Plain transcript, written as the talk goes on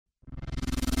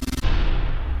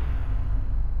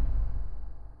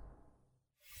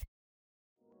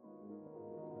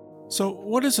So,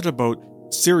 what is it about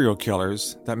serial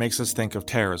killers that makes us think of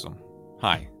terrorism?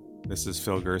 Hi, this is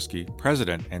Phil Gursky,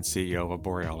 President and CEO of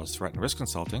Borealis Threat and Risk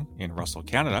Consulting in Russell,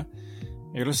 Canada.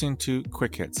 You're listening to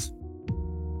Quick Hits.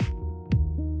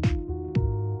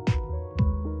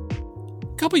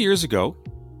 A couple years ago,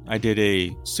 I did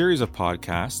a series of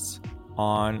podcasts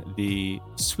on the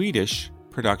Swedish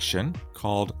production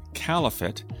called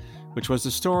Caliphate, which was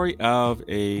the story of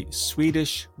a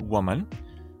Swedish woman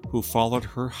who followed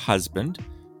her husband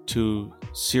to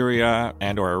Syria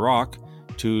and/or Iraq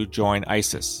to join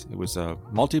ISIS. It was a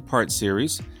multi-part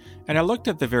series, and I looked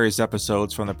at the various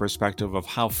episodes from the perspective of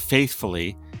how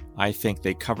faithfully I think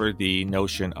they covered the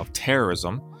notion of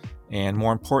terrorism, and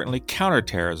more importantly,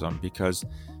 counterterrorism, because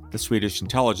the Swedish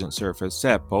intelligence service,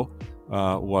 Säpo,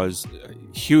 was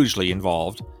hugely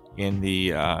involved in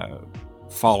the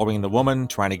following the woman,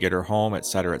 trying to get her home,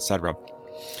 etc., etc.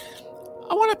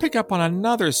 I want to pick up on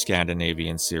another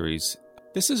Scandinavian series.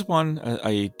 This is a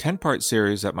 10-part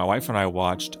series that my wife and I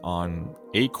watched on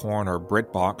Acorn or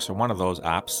BritBox or one of those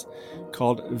apps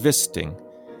called Wisting.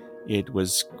 It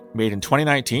was made in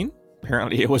 2019.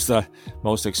 Apparently, it was the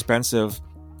most expensive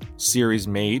series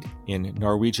made in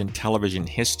Norwegian television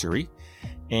history.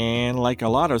 And like a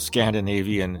lot of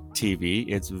Scandinavian TV,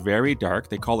 it's very dark.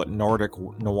 They call it Nordic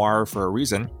noir for a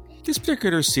reason. This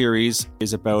particular series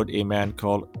is about a man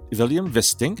called William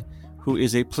Wisting, who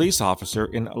is a police officer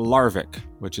in Larvik,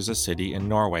 which is a city in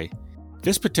Norway.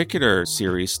 This particular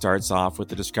series starts off with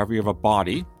the discovery of a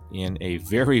body in a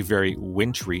very, very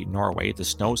wintry Norway. The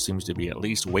snow seems to be at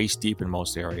least waist deep in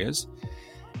most areas.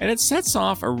 And it sets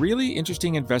off a really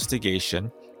interesting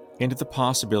investigation into the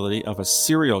possibility of a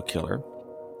serial killer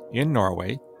in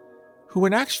Norway, who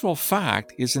in actual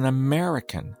fact is an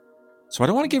American. So I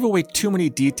don't want to give away too many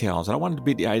details. I don't want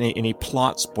to be any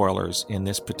plot spoilers in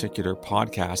this particular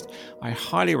podcast. I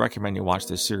highly recommend you watch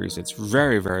this series. It's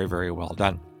very, very, very well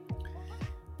done.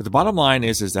 But the bottom line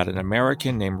is that an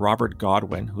American named Robert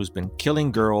Godwin, who's been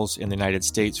killing girls in the United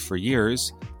States for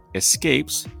years,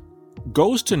 escapes,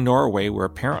 goes to Norway, where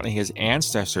apparently his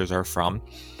ancestors are from,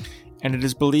 and it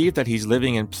is believed that he's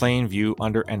living in plain view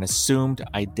under an assumed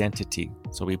identity.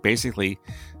 So he basically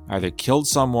either killed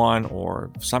someone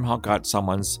or somehow got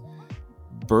someone's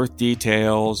birth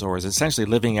details, or is essentially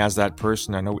living as that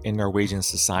person in Norwegian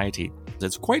society.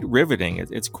 It's quite riveting.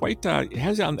 It's quite it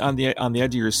has you on the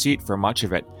edge of your seat for much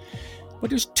of it. But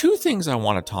there's two things I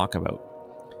want to talk about: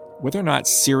 whether or not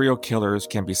serial killers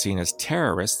can be seen as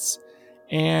terrorists,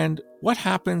 and what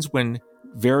happens when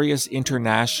various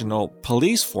international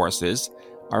police forces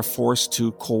are forced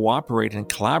to cooperate and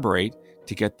collaborate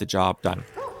to get the job done.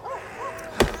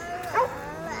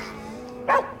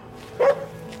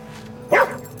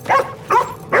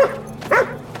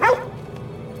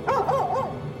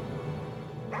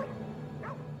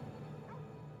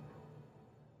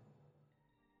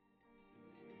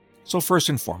 So first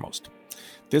and foremost,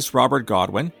 this Robert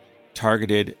Godwin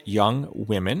targeted young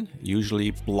women,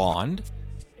 usually blonde,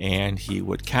 and he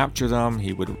would capture them,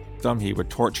 he would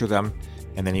torture them,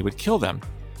 and then he would kill them.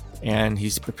 And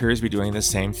he appears to be doing the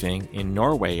same thing in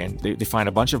Norway. And they find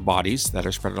a bunch of bodies that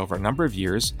are spread over a number of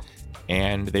years,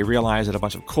 and they realize that a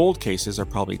bunch of cold cases are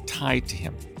probably tied to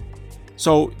him.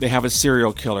 So they have a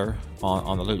serial killer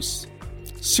on the loose.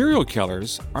 Serial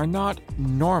killers are not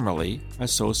normally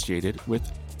associated with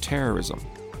terrorism.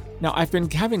 Now, I've been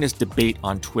having this debate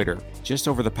on Twitter just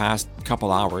over the past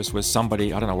couple hours with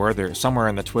somebody, I don't know where they're, somewhere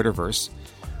in the Twitterverse,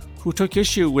 who took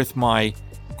issue with my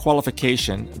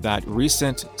qualification that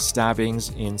recent stabbings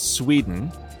in Sweden,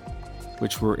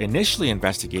 which were initially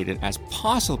investigated as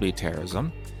possibly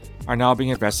terrorism, are now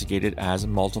being investigated as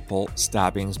multiple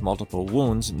stabbings, multiple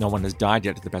wounds. No one has died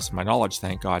yet, to the best of my knowledge,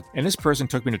 thank God. And this person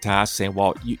took me to task saying,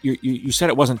 well, you said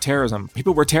it wasn't terrorism.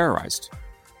 People were terrorized.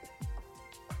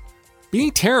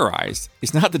 Being terrorized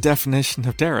is not the definition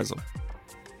of terrorism.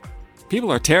 People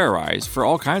are terrorized for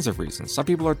all kinds of reasons. Some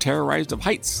people are terrorized of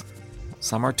heights.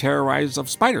 Some are terrorized of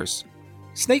spiders.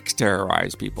 Snakes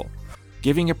terrorize people.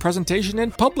 Giving a presentation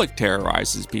in public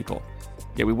terrorizes people.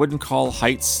 Yet we wouldn't call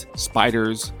heights,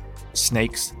 spiders,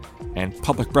 snakes, and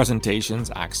public presentations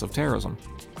acts of terrorism.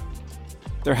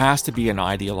 There has to be an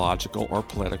ideological or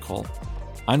political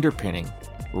underpinning,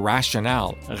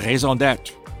 rationale, raison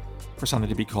d'être, for something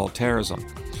to be called terrorism.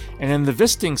 And in the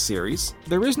Wisting series,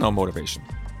 there is no motivation.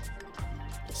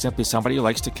 Simply somebody who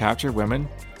likes to capture women,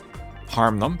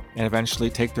 harm them, and eventually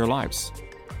take their lives.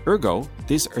 Ergo,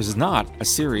 this is not a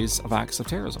series of acts of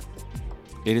terrorism.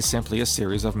 It is simply a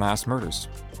series of mass murders.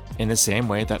 In the same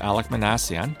way that Alek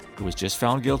Minassian, who was just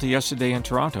found guilty yesterday in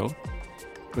Toronto,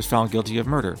 was found guilty of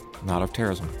murder, not of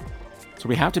terrorism. So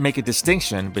we have to make a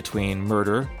distinction between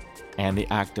murder and the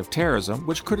act of terrorism,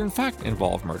 which could in fact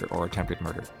involve murder or attempted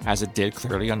murder, as it did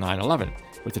clearly on 9/11,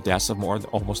 with the deaths of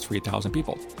almost 3,000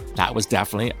 people. That was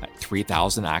definitely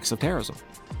 3,000 acts of terrorism,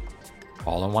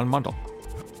 all in one bundle.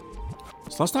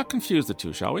 So let's not confuse the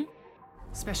two, shall we?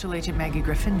 Special Agent Maggie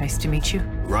Griffin, nice to meet you.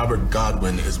 Robert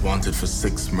Godwin is wanted for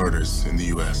 6 murders in the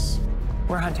U.S.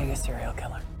 We're hunting a serial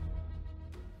killer.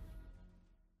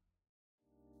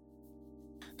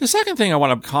 The second thing I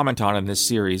want to comment on in this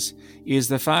series is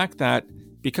the fact that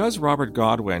because Robert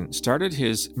Godwin started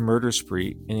his murder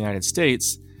spree in the United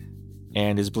States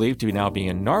and is believed to be now being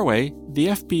in Norway, the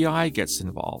FBI gets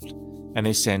involved. And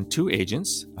they send 2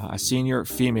 agents, a senior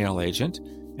female agent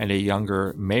and a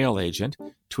younger male agent,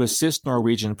 to assist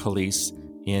Norwegian police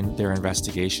in their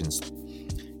investigations.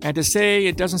 And to say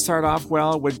it doesn't start off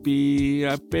well would be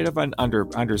a bit of an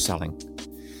underselling.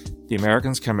 The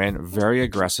Americans come in very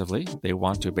aggressively. They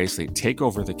want to basically take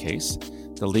over the case.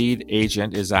 The lead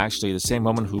agent is actually the same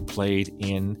woman who played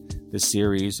in the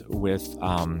series with,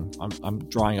 I'm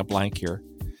drawing a blank here.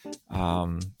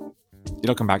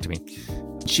 It'll come back to me.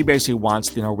 She basically wants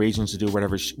the Norwegians to do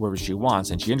whatever she wants,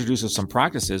 and she introduces some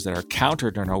practices that are counter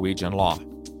to Norwegian law,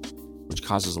 which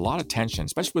causes a lot of tension,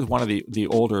 especially with one of the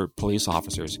older police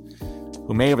officers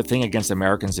who may have a thing against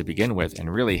Americans to begin with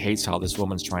and really hates how this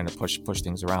woman's trying to push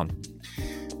things around.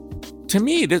 To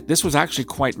me, this was actually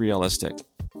quite realistic.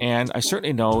 And I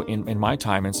certainly know in my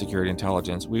time in security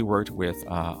intelligence, we worked with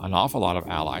an awful lot of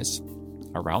allies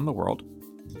around the world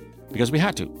because we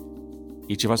had to.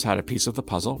 Each of us had a piece of the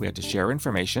puzzle. We had to share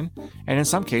information. And in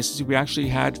some cases, we actually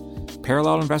had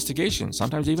parallel investigations,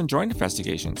 sometimes even joint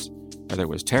investigations, whether it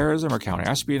was terrorism or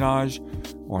counterespionage,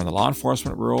 or in the law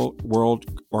enforcement world,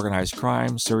 organized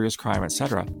crime, serious crime,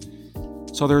 etc.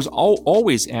 So there's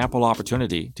always ample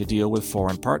opportunity to deal with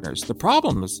foreign partners. The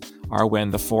problems are when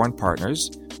the foreign partners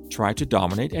try to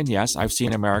dominate, and yes, I've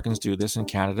seen Americans do this in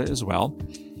Canada as well.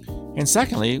 And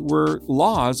secondly, where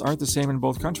laws aren't the same in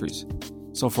both countries.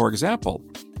 So for example,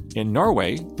 in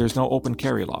Norway, there's no open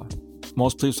carry law.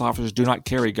 Most police officers do not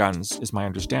carry guns, is my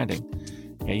understanding.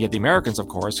 And yet the Americans, of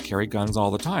course, carry guns all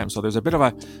the time. So there's a bit of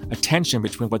a tension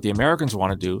between what the Americans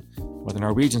want to do and what the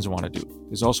Norwegians want to do.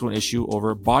 There's also an issue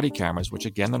over body cameras, which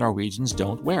again, the Norwegians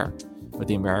don't wear, but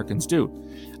the Americans do.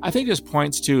 I think this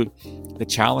points to the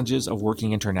challenges of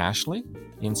working internationally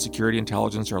in security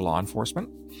intelligence or law enforcement,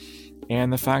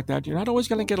 and the fact that you're not always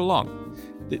going to get along.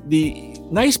 The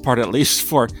nice part, at least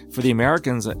for the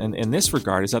Americans in this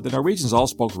regard, is that the Norwegians all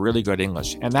spoke really good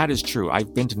English, and that is true.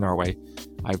 I've been to Norway.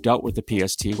 I've dealt with the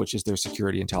PST, which is their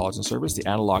security intelligence service, the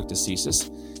analog to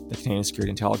CSIS, the Canadian Security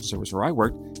Intelligence Service where I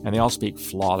worked, and they all speak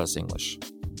flawless English.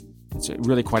 It's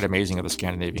really quite amazing of the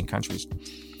Scandinavian countries.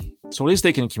 So at least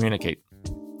they can communicate,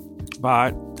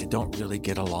 but they don't really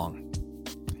get along.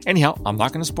 Anyhow, I'm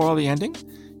not going to spoil the ending.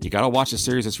 You got to watch the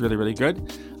series. It's really, really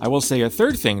good. I will say a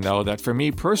third thing, though, that for me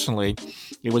personally,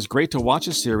 it was great to watch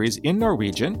a series in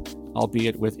Norwegian,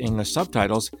 albeit with English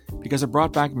subtitles, because it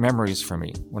brought back memories for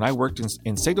me. When I worked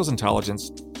in signals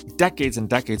intelligence decades and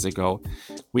decades ago,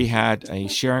 we had a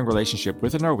sharing relationship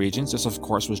with the Norwegians. This, of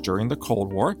course, was during the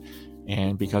Cold War.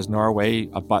 And because Norway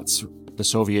abuts the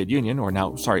Soviet Union,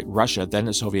 Russia, then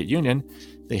the Soviet Union,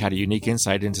 they had a unique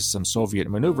insight into some Soviet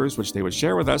maneuvers, which they would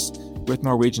share with us with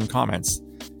Norwegian comments.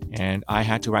 And I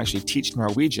had to actually teach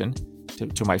Norwegian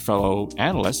to my fellow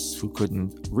analysts who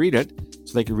couldn't read it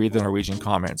so they could read the Norwegian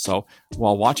comments. So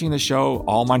while watching the show,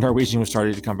 all my Norwegian was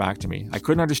starting to come back to me. I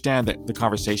couldn't understand the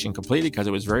conversation completely because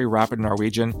it was very rapid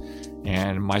Norwegian,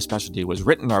 and my specialty was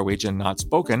written Norwegian, not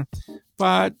spoken.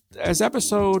 But as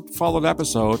episode followed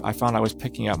episode, I found I was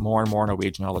picking up more and more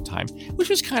Norwegian all the time, which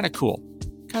was kind of cool.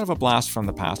 Kind of a blast from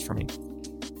the past for me.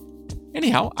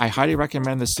 Anyhow, I highly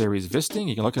recommend this series Wisting.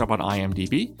 You can look it up on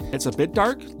IMDb. It's a bit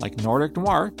dark, like Nordic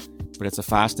Noir, but it's a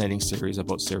fascinating series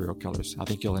about serial killers. I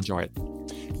think you'll enjoy it.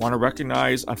 I want to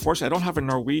recognize, unfortunately, I don't have a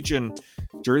Norwegian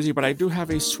jersey, but I do have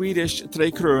a Swedish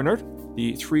Tre Kronor,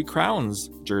 the Three Crowns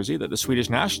jersey that the Swedish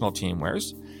national team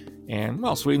wears. And,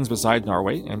 well, Sweden's beside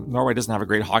Norway, and Norway doesn't have a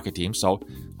great hockey team, so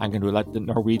I'm going to let the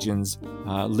Norwegians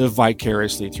live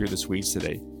vicariously through the Swedes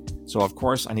today. So, of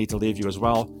course, I need to leave you as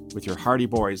well with your Hardy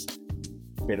Boys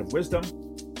bit of wisdom.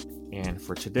 And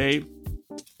for today,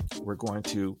 we're going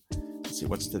to, let's see,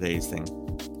 what's today's thing?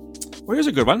 Well, here's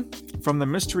a good one. From The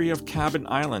Mystery of Cabin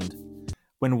Island.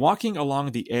 When walking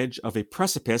along the edge of a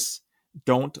precipice,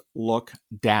 don't look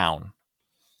down.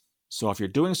 So if you're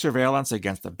doing surveillance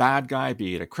against a bad guy,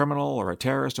 be it a criminal or a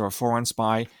terrorist or a foreign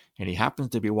spy, and he happens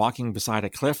to be walking beside a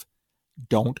cliff,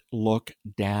 don't look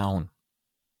down.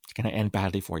 It's going to end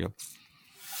badly for you.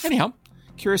 Anyhow,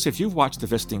 curious if you've watched the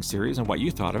Wisting series and what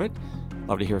you thought of it.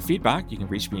 Love to hear feedback. You can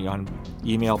reach me on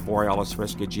email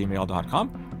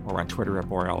borealisrisk@gmail.com or on Twitter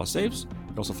 @borealissaves. You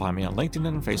can also find me on LinkedIn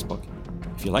and Facebook.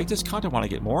 If you like this content, want to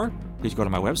get more, please go to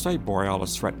my website,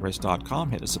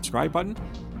 borealisthreatrisk.com, hit the subscribe button.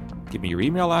 Give me your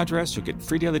email address. You'll get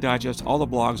free daily digest, all the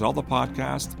blogs, all the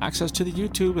podcasts, access to the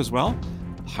YouTube as well.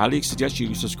 Highly suggest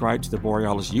you subscribe to the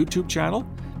Borealis YouTube channel.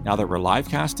 Now that we're live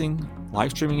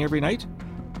streaming every night,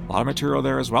 a lot of material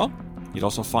there as well. You'd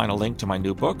also find a link to my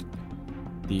new book,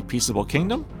 The Peaceable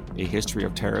Kingdom, A History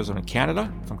of Terrorism in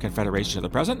Canada, from Confederation to the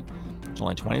Present. It's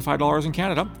only $25 in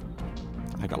Canada.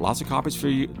 I got lots of copies for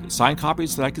you, signed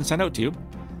copies that I can send out to you.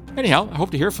 Anyhow, I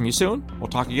hope to hear from you soon. We'll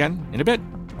talk again in a bit.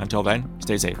 Until then,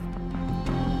 stay safe.